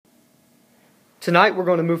Tonight we're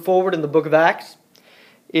going to move forward in the book of Acts.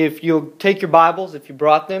 If you'll take your Bibles, if you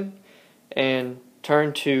brought them, and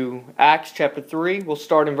turn to Acts chapter 3, we'll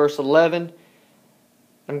start in verse 11.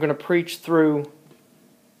 I'm going to preach through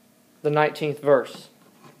the 19th verse.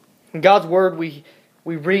 In God's Word, we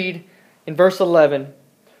read in verse 11,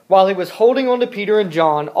 "While he was holding on to Peter and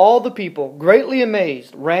John, all the people, greatly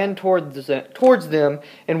amazed, ran towards them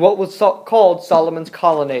in what was called Solomon's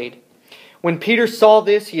Colonnade. When Peter saw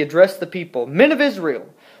this, he addressed the people, 'Men of Israel,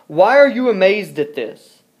 why are you amazed at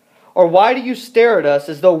this? Or why do you stare at us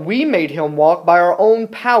as though we made him walk by our own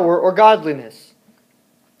power or godliness?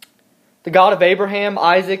 The God of Abraham,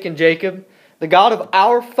 Isaac, and Jacob, the God of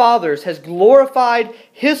our fathers, has glorified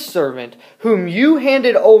His servant, whom you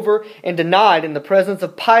handed over and denied in the presence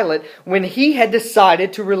of Pilate when he had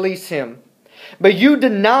decided to release him. But you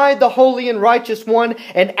denied the holy and righteous one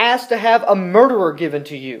and asked to have a murderer given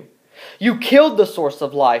to you. You killed the source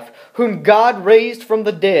of life, whom God raised from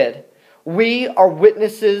the dead. We are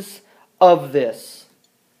witnesses of this.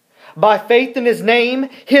 By faith in His name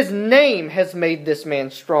has made this man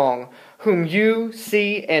strong, whom you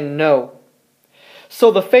see and know. So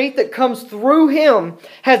the faith that comes through Him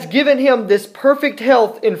has given Him this perfect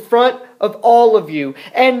health in front of all of you.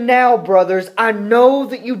 And now, brothers, I know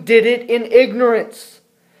that you did it in ignorance,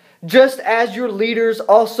 just as your leaders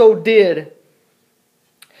also did.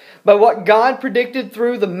 But what God predicted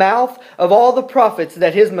through the mouth of all the prophets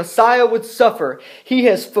that His Messiah would suffer, He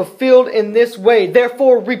has fulfilled in this way.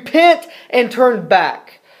 Therefore, repent and turn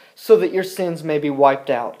back, so that your sins may be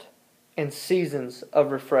wiped out, and seasons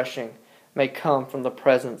of refreshing may come from the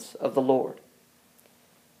presence of the Lord."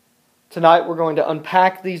 Tonight we're going to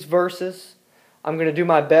unpack these verses. I'm going to do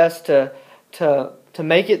my best to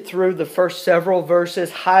make it through the first several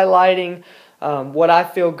verses, highlighting what I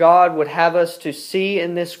feel God would have us to see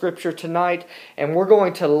in this scripture tonight. And we're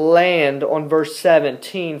going to land on verse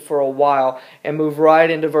 17 for a while and move right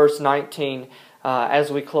into verse 19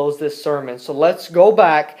 as we close this sermon. So let's go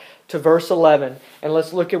back to verse 11 and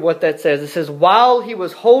let's look at what that says. It says, "While he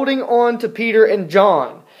was holding on to Peter and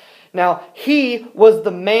John." Now, he was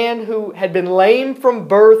the man who had been lame from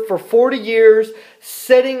birth for 40 years,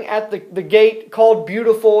 sitting at the gate called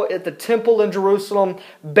Beautiful at the temple in Jerusalem,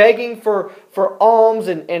 begging for alms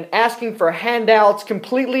and asking for handouts,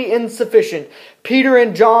 completely insufficient. Peter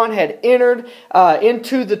and John had entered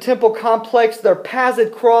into the temple complex. Their paths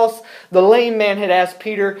had crossed. The lame man had asked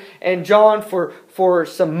Peter and John for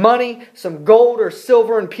some money, some gold or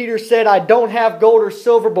silver. And Peter said, "I don't have gold or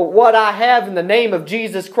silver, but what I have in the name of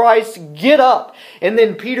Jesus Christ, get up." And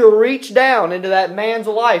then Peter reached down into that man's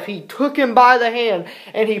life. He took him by the hand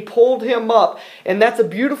and he pulled him up. And that's a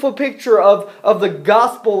beautiful picture of the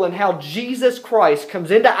gospel and how Jesus Christ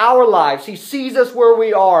comes into our lives. He sees us where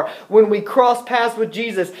we are when we cross paths with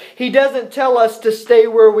Jesus. He doesn't tell us to stay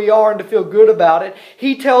where we are and to feel good about it.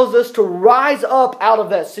 He tells us to rise up out of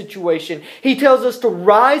that situation. He tells us to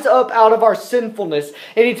rise up out of our sinfulness.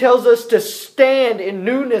 And He tells us to stand in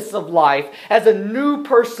newness of life as a new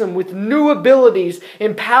person with new abilities,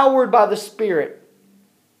 empowered by the Spirit.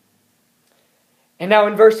 And now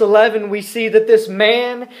in verse 11 we see that this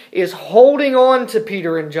man is holding on to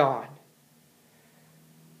Peter and John.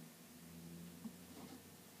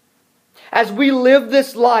 As we live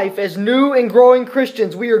this life as new and growing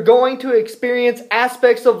Christians, we are going to experience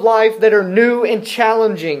aspects of life that are new and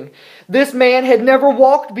challenging. This man had never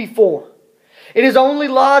walked before. It is only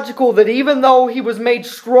logical that even though he was made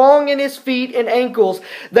strong in his feet and ankles,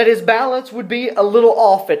 that his balance would be a little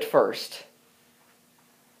off at first.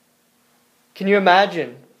 Can you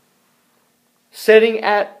imagine sitting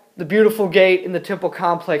at the Beautiful gate in the temple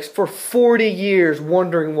complex for 40 years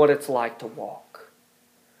wondering what it's like to walk?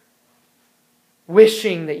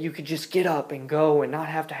 Wishing that you could just get up and go and not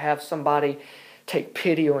have to have somebody take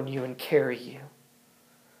pity on you and carry you.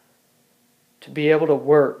 To be able to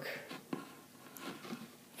work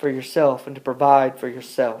for yourself and to provide for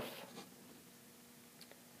yourself.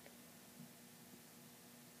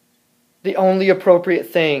 The only appropriate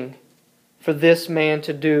thing for this man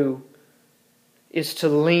to do is to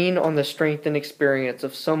lean on the strength and experience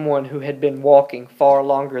of someone who had been walking far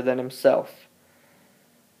longer than himself.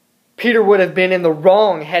 Peter would have been in the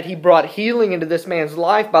wrong had he brought healing into this man's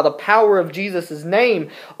life by the power of Jesus' name,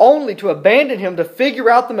 only to abandon him to figure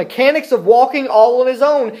out the mechanics of walking all on his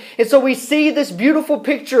own. And so we see this beautiful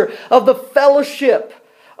picture of the fellowship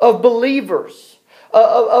of believers,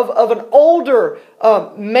 of an older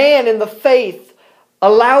man in the faith,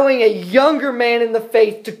 allowing a younger man in the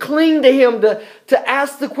faith to cling to him, to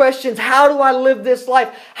ask the questions, how do I live this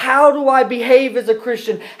life? How do I behave as a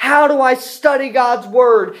Christian? How do I study God's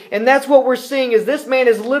Word? And that's what we're seeing, is this man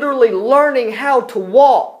is literally learning how to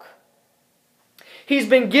walk. He's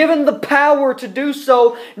been given the power to do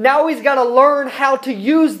so. Now he's got to learn how to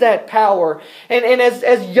use that power. And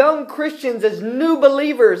as young Christians, as new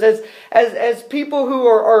believers, as people who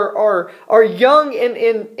are young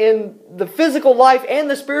in the physical life and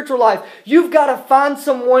the spiritual life, you've got to find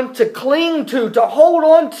someone to cling to hold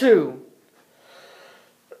on to.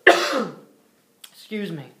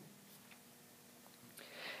 Excuse me.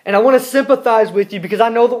 And I want to sympathize with you, because I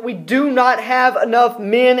know that we do not have enough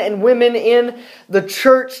men and women in the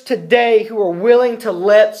church today who are willing to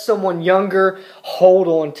let someone younger hold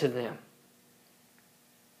on to them.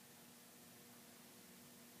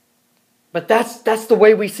 But that's the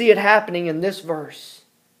way we see it happening in this verse.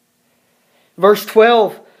 Verse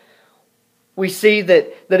 12, we see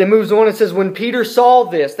that it moves on and says, when Peter saw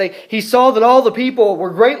this, he saw that all the people were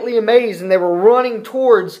greatly amazed and they were running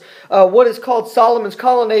towards what is called Solomon's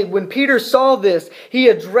colonnade. When Peter saw this, he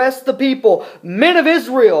addressed the people, "Men of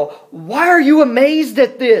Israel, why are you amazed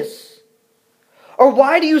at this? Or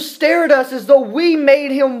why do you stare at us as though we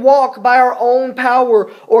made him walk by our own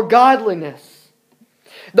power or godliness?"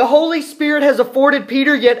 The Holy Spirit has afforded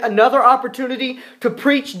Peter yet another opportunity to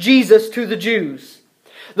preach Jesus to the Jews.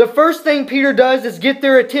 The first thing Peter does is get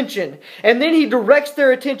their attention, and then he directs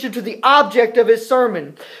their attention to the object of his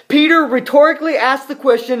sermon. Peter rhetorically asks the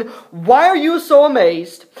question, why are you so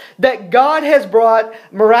amazed that God has brought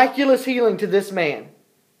miraculous healing to this man?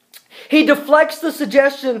 He deflects the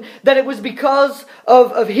suggestion that it was because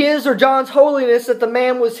of his or John's holiness that the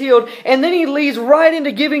man was healed. And then he leads right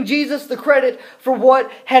into giving Jesus the credit for what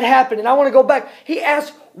had happened. And I want to go back. He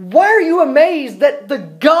asks, why are you amazed that the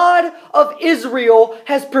God of Israel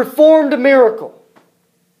has performed a miracle?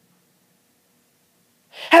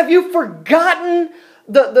 Have you forgotten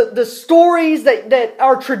the stories that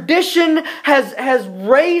our tradition has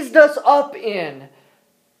raised us up in?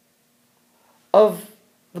 Of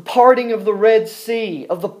the parting of the Red Sea,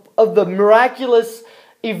 of the miraculous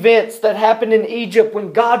events that happened in Egypt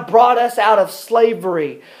when God brought us out of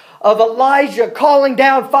slavery, of Elijah calling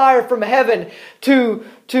down fire from heaven to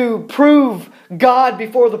prove God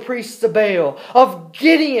before the priests of Baal, of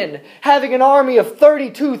Gideon having an army of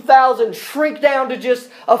 32,000 shrink down to just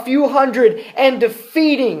a few hundred and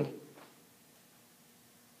defeating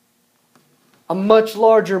a much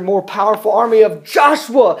larger, more powerful army, of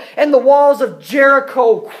Joshua and the walls of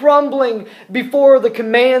Jericho crumbling before the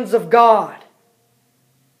commands of God.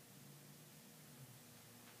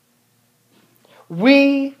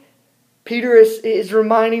 Peter is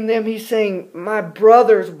reminding them, he's saying, my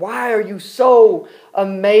brothers, why are you so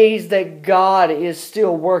amazed that God is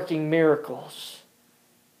still working miracles?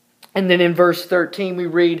 And then in verse 13 we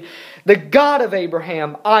read, the God of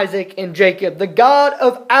Abraham, Isaac, and Jacob, the God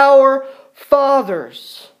of our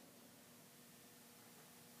fathers.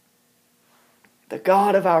 The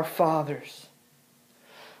God of our fathers.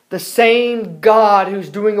 The same God who's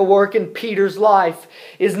doing a work in Peter's life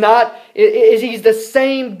he's the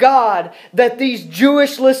same God that these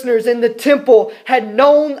Jewish listeners in the temple had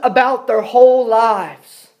known about their whole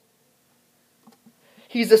lives.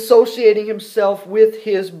 He's associating himself with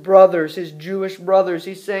his brothers, his Jewish brothers.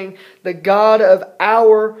 He's saying, the God of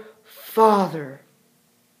our fathers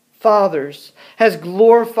has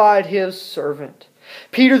glorified his servant.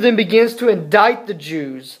 Peter then begins to indict the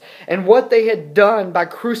Jews and what they had done by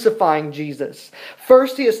crucifying Jesus.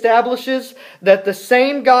 First, he establishes that the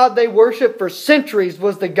same God they worshiped for centuries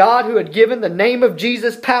was the God who had given the name of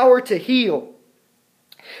Jesus power to heal.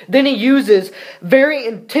 Then he uses very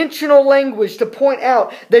intentional language to point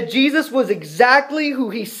out that Jesus was exactly who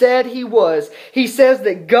he said he was. He says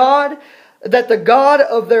that the God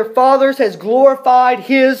of their fathers has glorified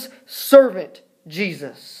his servant,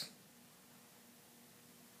 Jesus.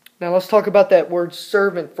 Now let's talk about that word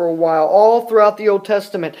servant for a while. All throughout the Old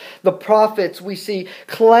Testament, the prophets we see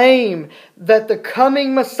claim that the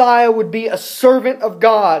coming Messiah would be a servant of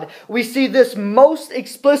God. We see this most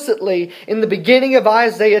explicitly in the beginning of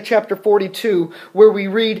Isaiah chapter 42, where we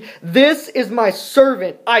read, "This is my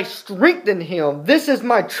servant, I strengthen him. This is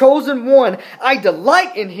my chosen one, I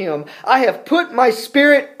delight in him. I have put my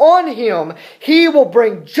spirit on him. He will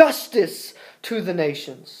bring justice to the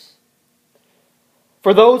nations."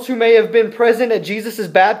 For those who may have been present at Jesus'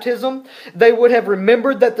 baptism, they would have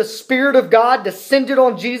remembered that the Spirit of God descended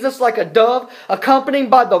on Jesus like a dove, accompanied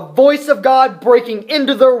by the voice of God breaking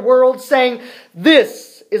into their world, saying,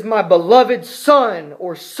 "This is my beloved Son,"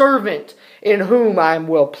 or servant, "in whom I am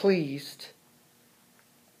well pleased."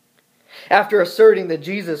 After asserting that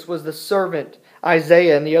Jesus was the servant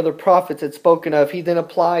Isaiah and the other prophets had spoken of, he then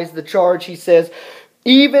applies the charge. He says,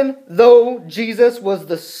 even though Jesus was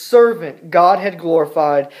the servant God had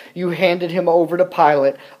glorified, you handed him over to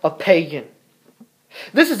Pilate, a pagan.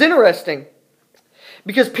 This is interesting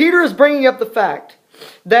because Peter is bringing up the fact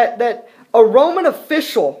that a Roman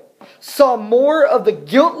official saw more of the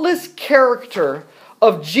guiltless character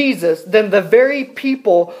of Jesus than the very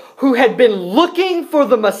people who had been looking for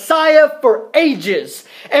the Messiah for ages.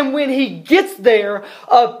 And when he gets there,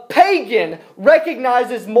 a pagan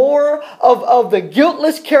recognizes more of the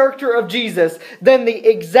guiltless character of Jesus than the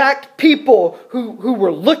exact people who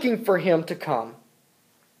were looking for him to come.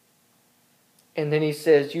 And then he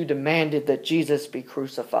says, you demanded that Jesus be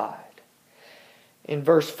crucified. In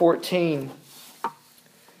verse 14,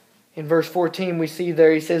 we see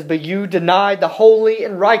there, he says, but you denied the holy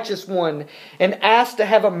and righteous one and asked to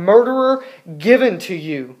have a murderer given to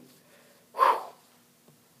you.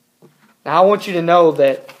 Whew. Now I want you to know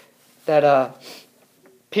that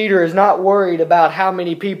Peter is not worried about how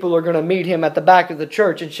many people are going to meet him at the back of the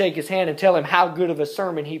church and shake his hand and tell him how good of a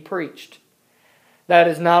sermon he preached. That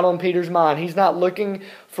is not on Peter's mind. He's not looking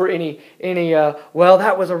for any well,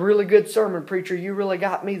 that was a really good sermon, preacher. You really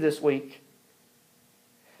got me this week.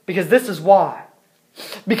 Because this is why.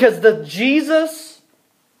 Because the Jesus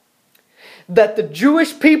that the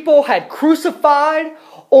Jewish people had crucified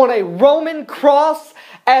on a Roman cross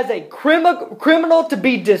as a criminal to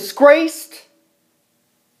be disgraced,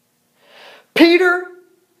 Peter,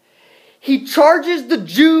 he charges the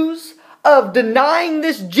Jews of denying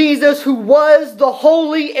this Jesus who was the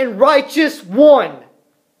holy and righteous one.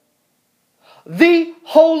 The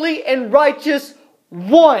holy and righteous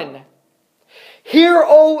one. Hear,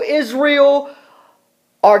 O Israel,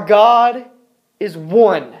 our God is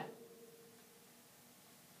one.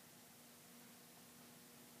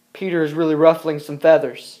 Peter is really ruffling some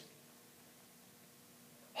feathers.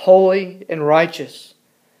 Holy and righteous,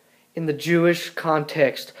 in the Jewish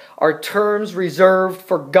context, are terms reserved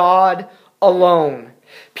for God alone.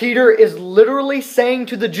 Peter is literally saying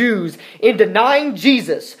to the Jews, in denying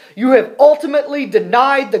Jesus, you have ultimately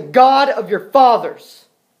denied the God of your fathers.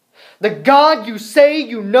 The God you say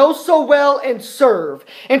you know so well and serve.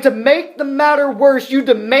 And to make the matter worse, you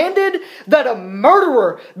demanded that a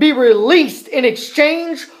murderer be released in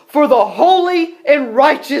exchange for the holy and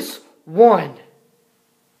righteous one.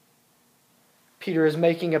 Peter is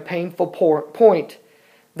making a painful point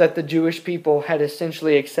that the Jewish people had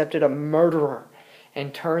essentially accepted a murderer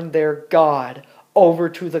and turned their God over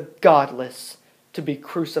to the godless to be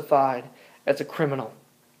crucified as a criminal.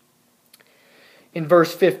 In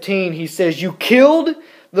verse 15, he says, you killed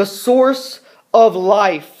the source of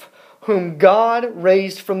life, whom God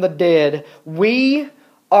raised from the dead. We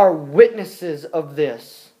are witnesses of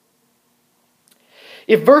this.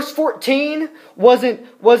 If verse 14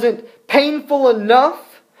 wasn't painful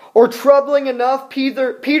enough or troubling enough,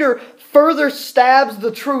 Peter further stabs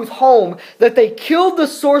the truth home that they killed the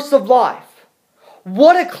source of life.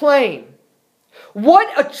 What a claim! What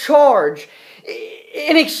a charge!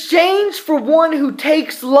 In exchange for one who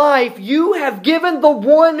takes life, you have given the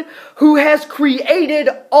one who has created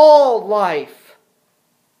all life.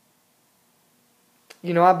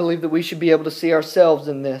 You know, I believe that we should be able to see ourselves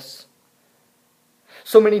in this.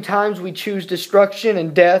 So many times we choose destruction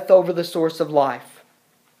and death over the source of life.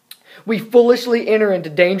 We foolishly enter into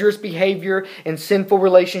dangerous behavior and sinful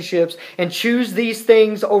relationships and choose these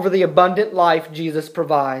things over the abundant life Jesus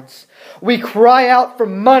provides. We cry out for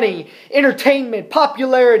money, entertainment,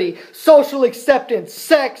 popularity, social acceptance,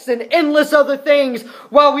 sex, and endless other things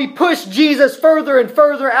while we push Jesus further and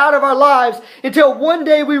further out of our lives until one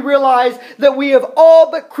day we realize that we have all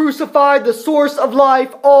but crucified the source of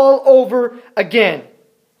life all over again.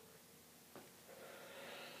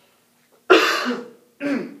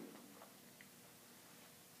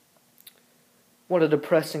 What a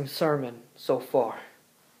depressing sermon so far.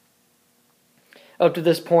 Up to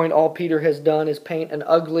this point, all Peter has done is paint an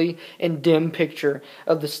ugly and dim picture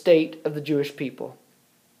of the state of the Jewish people.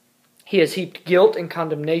 He has heaped guilt and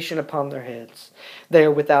condemnation upon their heads. They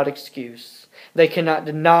are without excuse. They cannot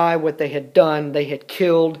deny what they had done. They had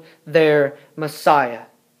killed their Messiah.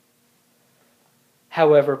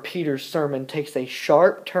 However, Peter's sermon takes a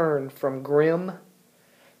sharp turn from grim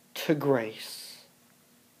to grace.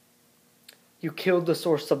 You killed the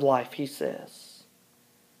source of life, he says,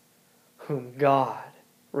 whom God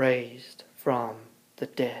raised from the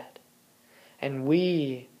dead. And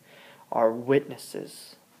we are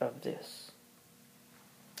witnesses of this.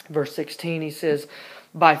 Verse 16, he says,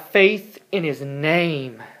 by faith in his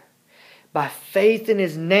name, by faith in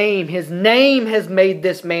His name. His name has made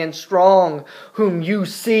this man strong, whom you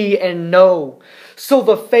see and know. So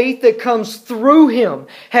the faith that comes through Him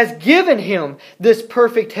has given him this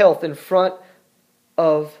perfect health in front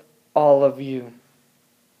of all of you.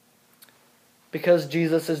 Because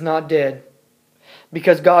Jesus is not dead.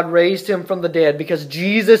 Because God raised Him from the dead. Because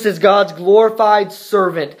Jesus is God's glorified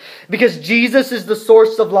servant. Because Jesus is the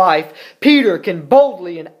source of life. Peter can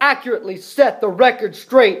boldly and accurately set the record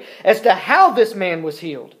straight as to how this man was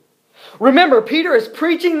healed. Remember, Peter is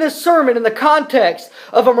preaching this sermon in the context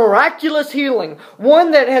of a miraculous healing.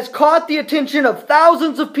 One that has caught the attention of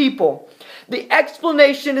thousands of people. The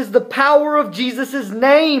explanation is the power of Jesus'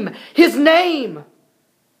 name. His name.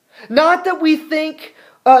 Not that we think...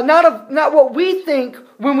 Not what we think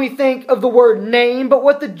when we think of the word name, but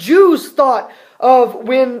what the Jews thought of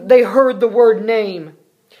when they heard the word name.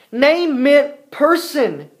 Name meant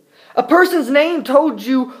person. A person's name told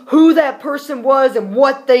you who that person was and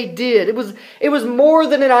what they did. It was more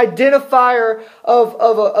than an identifier of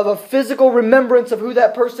a physical remembrance of who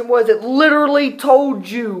that person was. It literally told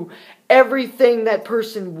you everything that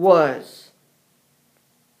person was.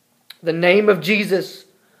 The name of Jesus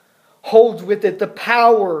holds with it the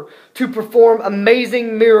power to perform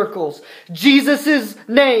amazing miracles. Jesus'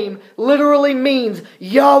 name literally means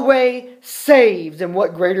Yahweh saves. And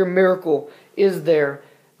what greater miracle is there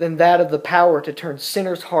than that of the power to turn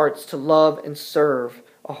sinners' hearts to love and serve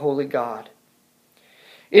a holy God?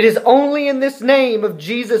 It is only in this name of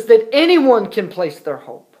Jesus that anyone can place their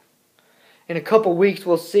hope. In a couple weeks,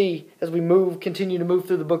 we'll see, as we continue to move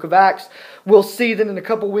through the book of Acts, we'll see that in a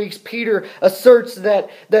couple weeks, Peter asserts that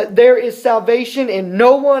there is salvation in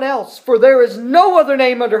no one else, for there is no other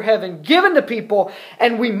name under heaven given to people,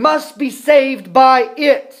 and we must be saved by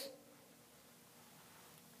it.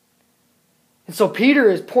 And so Peter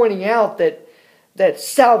is pointing out that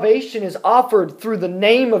salvation is offered through the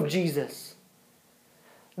name of Jesus.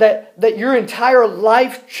 That your entire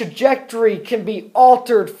life trajectory can be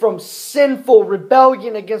altered from sinful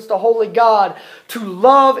rebellion against a holy God to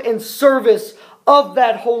love and service of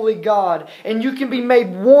that holy God. And you can be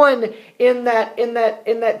made one in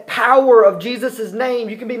that power of Jesus' name.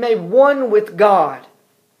 You can be made one with God.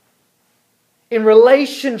 In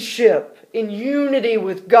relationship, in unity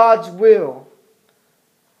with God's will.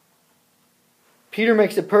 Peter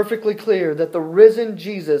makes it perfectly clear that the risen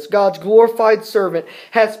Jesus, God's glorified servant,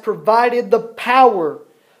 has provided the power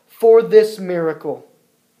for this miracle.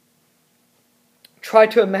 Try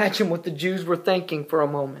to imagine what the Jews were thinking for a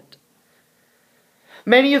moment.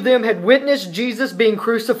 Many of them had witnessed Jesus being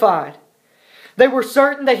crucified. They were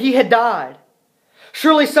certain that He had died.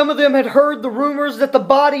 Surely some of them had heard the rumors that the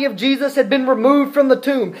body of Jesus had been removed from the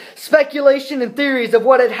tomb. Speculation and theories of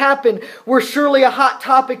what had happened were surely a hot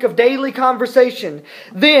topic of daily conversation.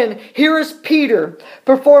 Then, here is Peter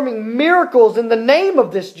performing miracles in the name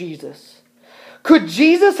of this Jesus. Could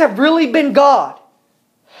Jesus have really been God?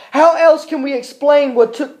 How else can we explain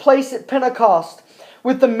what took place at Pentecost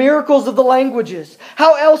with the miracles of the languages?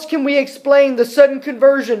 How else can we explain the sudden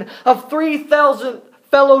conversion of 3,000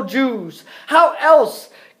 fellow Jews? How else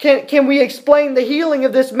can we explain the healing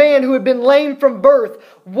of this man who had been lame from birth?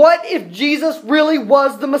 What if Jesus really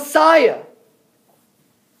was the Messiah?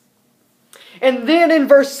 And then in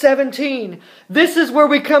verse 17, this is where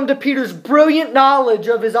we come to Peter's brilliant knowledge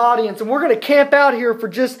of his audience. And we're going to camp out here for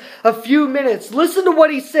just a few minutes. Listen to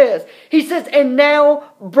what he says. He says, "And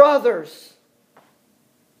now, brothers,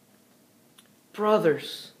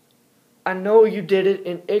 I know you did it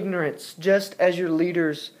in ignorance, just as your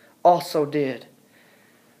leaders also did."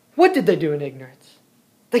 What did they do in ignorance?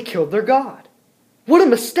 They killed their God. What a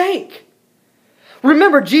mistake!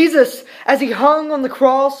 Remember Jesus, as He hung on the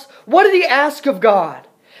cross, what did He ask of God?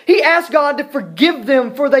 He asked God to forgive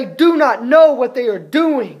them, for they do not know what they are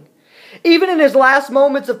doing. Even in His last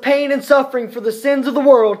moments of pain and suffering for the sins of the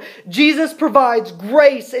world, Jesus provides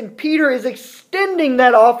grace, and Peter is extending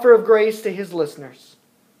that offer of grace to his listeners.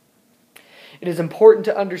 It is important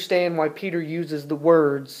to understand why Peter uses the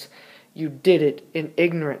words, "You did it in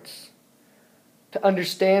ignorance." To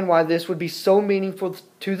understand why this would be so meaningful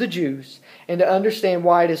to the Jews, and to understand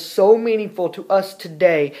why it is so meaningful to us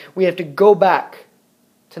today, we have to go back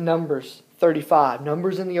to Numbers 35.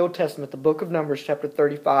 Numbers in the Old Testament, the book of Numbers, chapter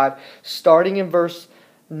 35, starting in verse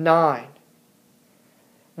 9.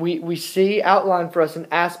 We see outlined for us an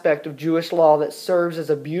aspect of Jewish law that serves as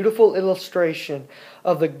a beautiful illustration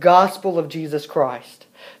of the gospel of Jesus Christ.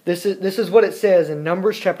 This is what it says in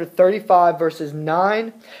Numbers chapter 35, verses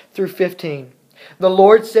 9 through 15. "The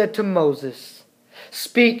Lord said to Moses,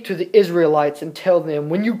 speak to the Israelites and tell them,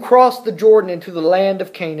 when you cross the Jordan into the land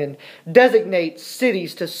of Canaan, designate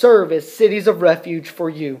cities to serve as cities of refuge for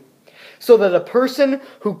you, so that a person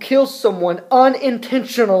who kills someone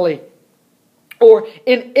unintentionally or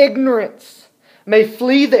in ignorance may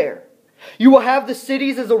flee there. You will have the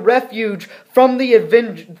cities as a refuge from the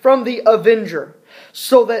avenger,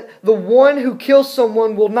 so that the one who kills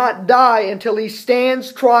someone will not die until he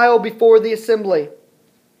stands trial before the assembly.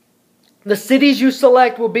 The cities you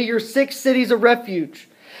select will be your 6 cities of refuge.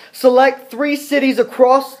 Select 3 cities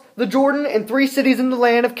across the Jordan and 3 cities in the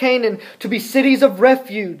land of Canaan to be cities of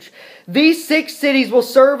refuge. These 6 cities will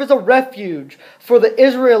serve as a refuge for the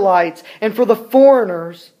Israelites and for the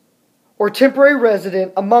foreigners or temporary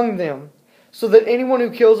resident among them, so that anyone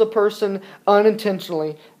who kills a person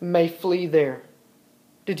unintentionally may flee there.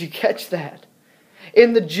 Did you catch that?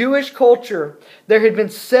 In the Jewish culture, there had been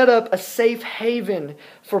set up a safe haven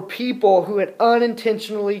for people who had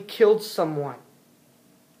unintentionally killed someone.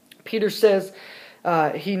 Peter says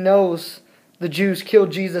he knows the Jews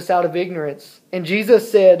killed Jesus out of ignorance. And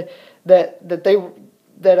Jesus said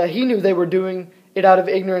that he knew they were doing it out of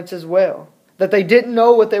ignorance as well. That they didn't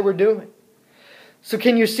know what they were doing. So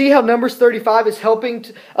can you see how Numbers 35 is helping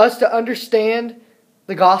us to understand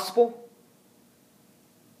the gospel?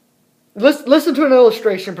 Listen to an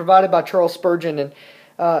illustration provided by Charles Spurgeon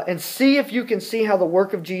and see if you can see how the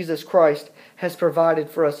work of Jesus Christ has provided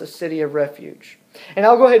for us a city of refuge. And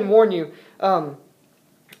I'll go ahead and warn you,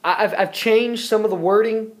 I've changed some of the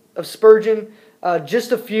wording of Spurgeon,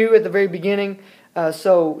 just a few at the very beginning.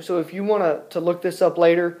 So if you want to look this up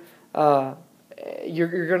later,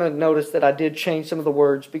 you're going to notice that I did change some of the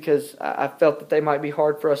words because I felt that they might be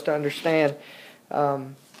hard for us to understand.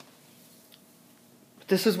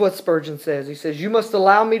 This is what Spurgeon says. He says, "You must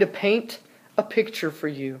allow me to paint a picture for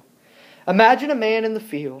you. Imagine a man in the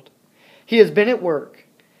field. He has been at work.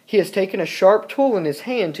 He has taken a sharp tool in his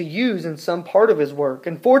hand to use in some part of his work.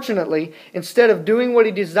 Unfortunately, instead of doing what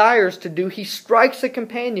he desires to do, he strikes a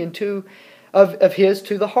companion of his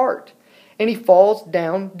to the heart, and he falls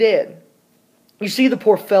down dead. You see the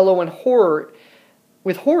poor fellow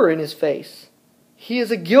with horror in his face. He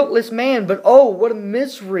is a guiltless man, but oh, what a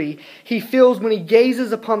misery he feels when he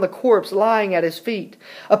gazes upon the corpse lying at his feet.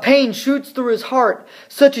 A pain shoots through his heart,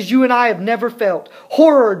 such as you and I have never felt.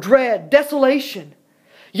 Horror, dread, desolation.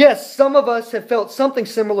 Yes, some of us have felt something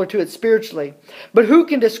similar to it spiritually. But who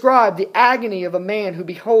can describe the agony of a man who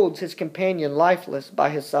beholds his companion lifeless by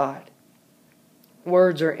his side?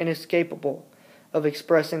 Words are inescapable of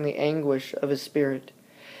expressing the anguish of his spirit.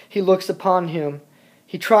 He looks upon him.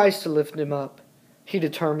 He tries to lift him up. He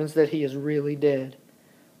determines that he is really dead.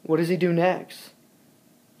 What does he do next?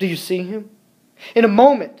 Do you see him? In a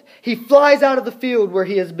moment, he flies out of the field where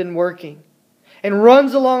he has been working and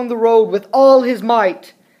runs along the road with all his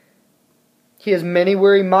might. He has many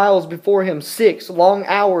weary miles before him, 6 long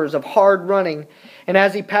hours of hard running. And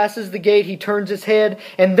as he passes the gate, he turns his head,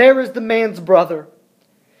 and there is the man's brother.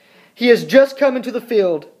 He has just come into the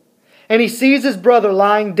field, and he sees his brother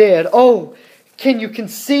lying dead. Oh, can you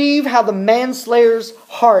conceive how the manslayer's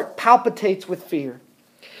heart palpitates with fear?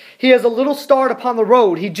 He has a little start upon the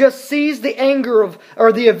road. He just sees the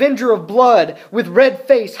avenger of blood with red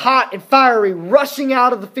face, hot and fiery, rushing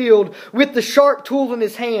out of the field with the sharp tool in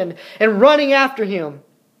his hand and running after him.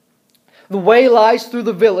 The way lies through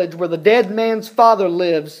the village where the dead man's father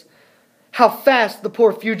lives. How fast the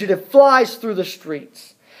poor fugitive flies through the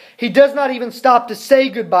streets. He does not even stop to say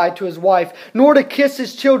goodbye to his wife, nor to kiss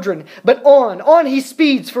his children, but on he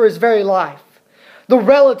speeds for his very life. The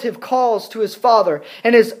relative calls to his father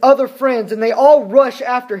and his other friends, and they all rush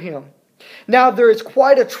after him. Now there is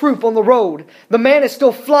quite a troop on the road. The man is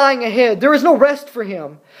still flying ahead. There is no rest for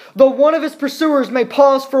him. Though one of his pursuers may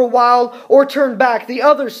pause for a while or turn back, the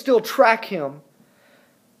others still track him.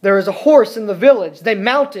 There is a horse in the village. They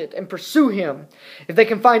mount it and pursue him. If they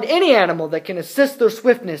can find any animal that can assist their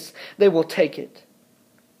swiftness, they will take it.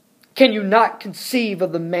 Can you not conceive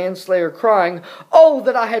of the manslayer crying, "Oh,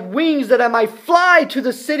 that I had wings, that I might fly to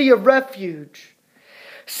the city of refuge"?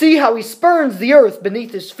 See how he spurns the earth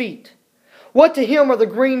beneath his feet. What to him are the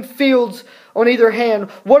green fields on either hand?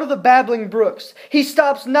 What are the babbling brooks? He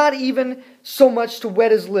stops not even so much to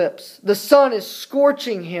wet his lips. The sun is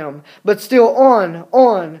scorching him, but still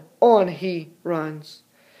on he runs.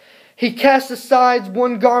 He casts aside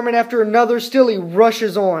one garment after another, still he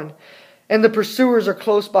rushes on, and the pursuers are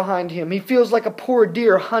close behind him. He feels like a poor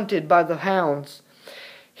deer hunted by the hounds.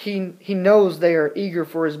 He knows they are eager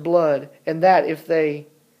for his blood, and that if they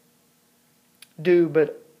do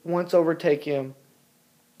but once overtake him,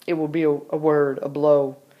 it will be a word, a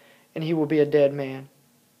blow, and he will be a dead man.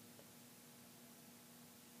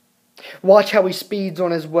 Watch how he speeds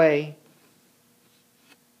on his way.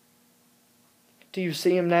 Do you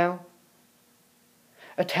see him now?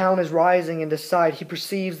 A town is rising into sight. He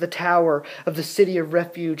perceives the tower of the city of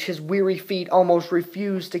refuge. His weary feet almost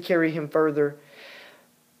refuse to carry him further.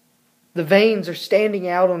 The veins are standing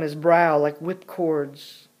out on his brow like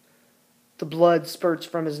whipcords. The blood spurts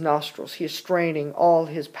from his nostrils. He is straining all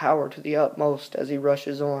his power to the utmost as he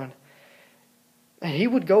rushes on. And he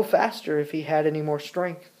would go faster if he had any more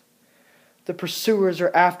strength. The pursuers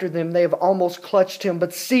are after them. They have almost clutched him,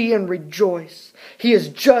 but see and rejoice. He has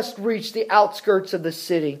just reached the outskirts of the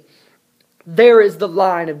city. There is the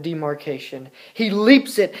line of demarcation. He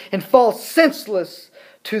leaps it and falls senseless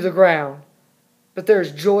to the ground. But there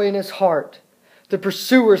is joy in his heart. The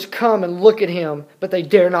pursuers come and look at him, but they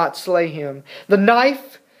dare not slay him. The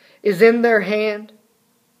knife is in their hand,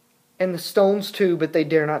 and the stones too, but they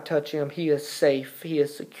dare not touch him. He is safe. He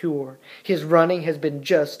is secure. His running has been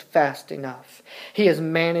just fast enough. He has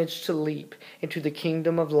managed to leap into the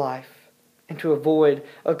kingdom of life and to avoid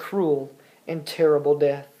a cruel and terrible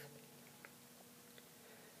death.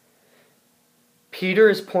 Peter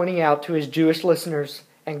is pointing out to his Jewish listeners,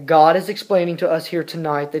 and God is explaining to us here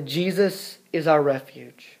tonight, that Jesus is our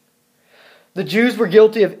refuge. The Jews were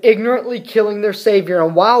guilty of ignorantly killing their Savior,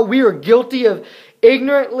 and while we are guilty of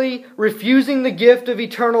ignorantly refusing the gift of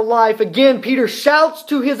eternal life, again Peter shouts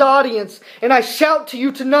to his audience, and I shout to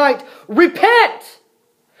you tonight, repent!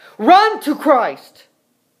 Run to Christ!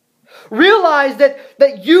 Realize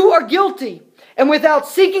that you are guilty, and without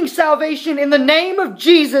seeking salvation in the name of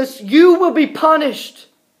Jesus, you will be punished.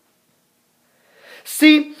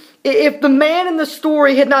 See, if the man in the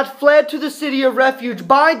story had not fled to the city of refuge,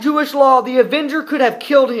 by Jewish law, the avenger could have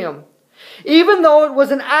killed him. Even though it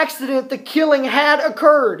was an accident, the killing had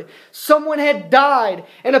occurred. Someone had died,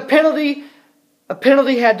 and a penalty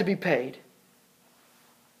had to be paid.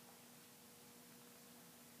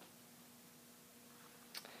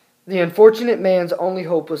 The unfortunate man's only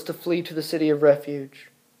hope was to flee to the city of refuge.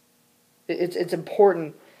 It's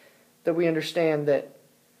important that we understand that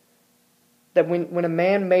when a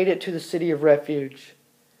man made it to the city of refuge,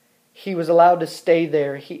 he was allowed to stay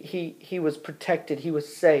there. He was protected. He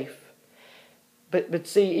was safe. But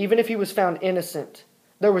see, even if he was found innocent,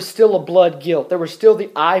 there was still a blood guilt. There was still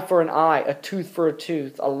the eye for an eye, a tooth for a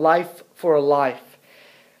tooth, a life for a life.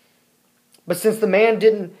 But since the man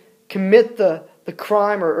didn't commit the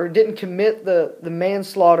crime or didn't commit the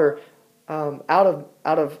manslaughter out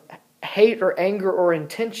of hate or anger or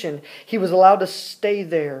intention, he was allowed to stay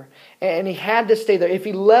there. And he had to stay there. If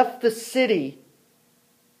he left the city,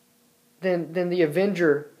 then the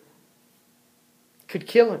avenger could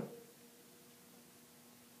kill him.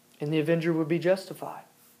 And the avenger would be justified.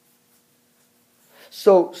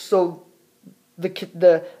 So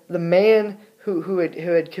the man who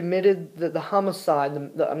had committed the homicide,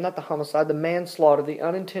 the manslaughter, the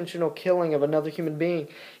unintentional killing of another human being,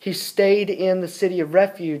 he stayed in the city of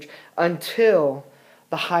refuge until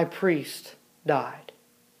the high priest died.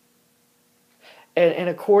 And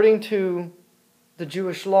according to the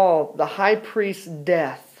Jewish law, the high priest's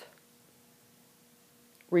death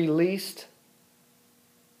released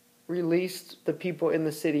the people in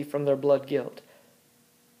the city from their blood guilt.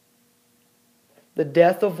 The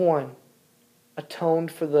death of one atoned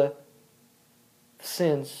for the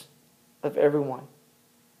sins of everyone.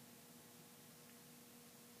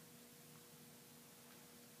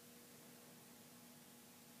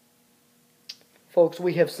 Folks,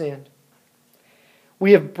 we have sinned.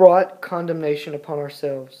 We have brought condemnation upon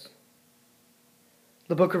ourselves.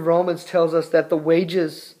 The book of Romans tells us that the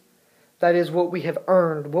wages, that is what we have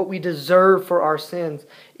earned, what we deserve for our sins,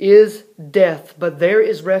 is death, but there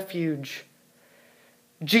is refuge.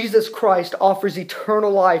 Jesus Christ offers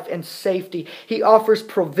eternal life and safety. He offers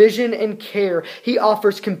provision and care. He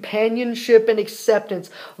offers companionship and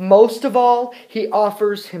acceptance. Most of all, He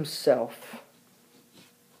offers Himself.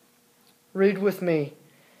 Read with me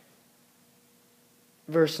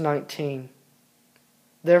verse 19.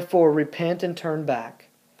 Therefore, repent and turn back,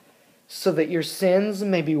 so that your sins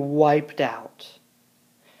may be wiped out,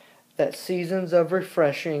 that seasons of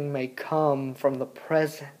refreshing may come from the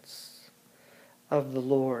presence of the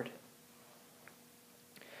Lord.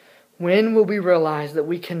 When will we realize that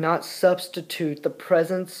we cannot substitute the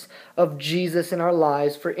presence of Jesus in our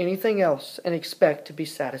lives for anything else and expect to be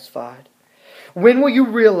satisfied? When will you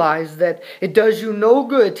realize that it does you no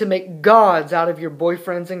good to make gods out of your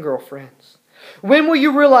boyfriends and girlfriends? When will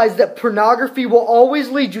you realize that pornography will always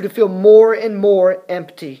lead you to feel more and more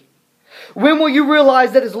empty? When will you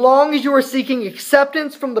realize that as long as you are seeking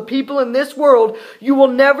acceptance from the people in this world, you will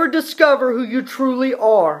never discover who you truly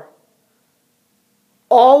are?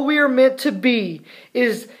 All we are meant to be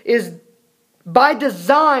is by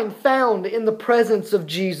design found in the presence of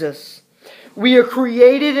Jesus. We are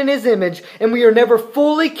created in His image, and we are never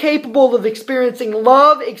fully capable of experiencing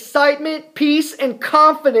love, excitement, peace, and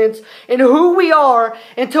confidence in who we are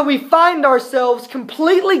until we find ourselves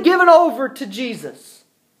completely given over to Jesus.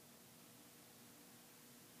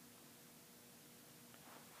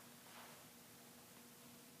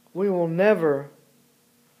 We will never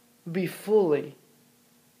be fully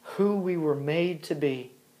who we were made to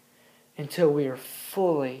be until we are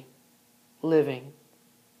fully living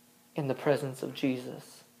in the presence of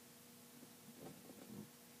Jesus.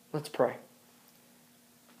 Let's pray.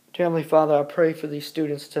 Dear Heavenly Father, I pray for these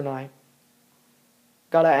students tonight.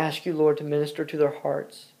 God, I ask you, Lord, to minister to their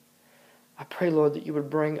hearts. I pray, Lord, that you would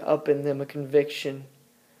bring up in them a conviction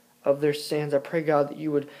of their sins. I pray, God, that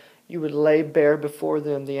you would lay bare before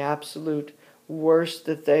them the absolute worst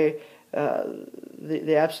that they,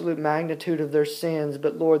 the absolute magnitude of their sins,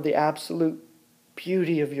 but Lord, the absolute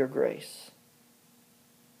beauty of your grace.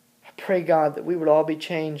 I pray, God, that we would all be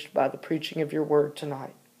changed by the preaching of your word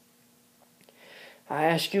tonight. I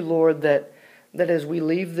ask you, Lord, that as we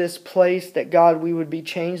leave this place, that God, we would be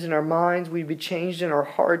changed in our minds, we'd be changed in our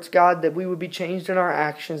hearts, God, that we would be changed in our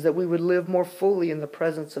actions, that we would live more fully in the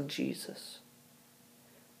presence of Jesus,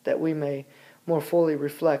 that we may more fully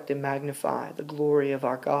reflect and magnify the glory of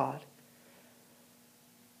our God.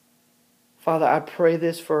 Father, I pray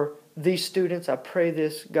this for these students. I pray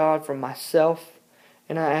this, God, for myself.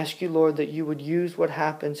 And I ask you, Lord, that you would use what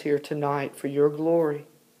happens here tonight for your glory.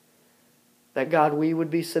 That, God, we would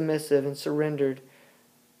be submissive and surrendered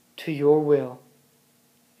to your will.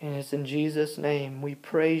 And it's in Jesus' name we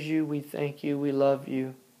praise you, we thank you, we love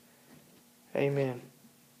you. Amen.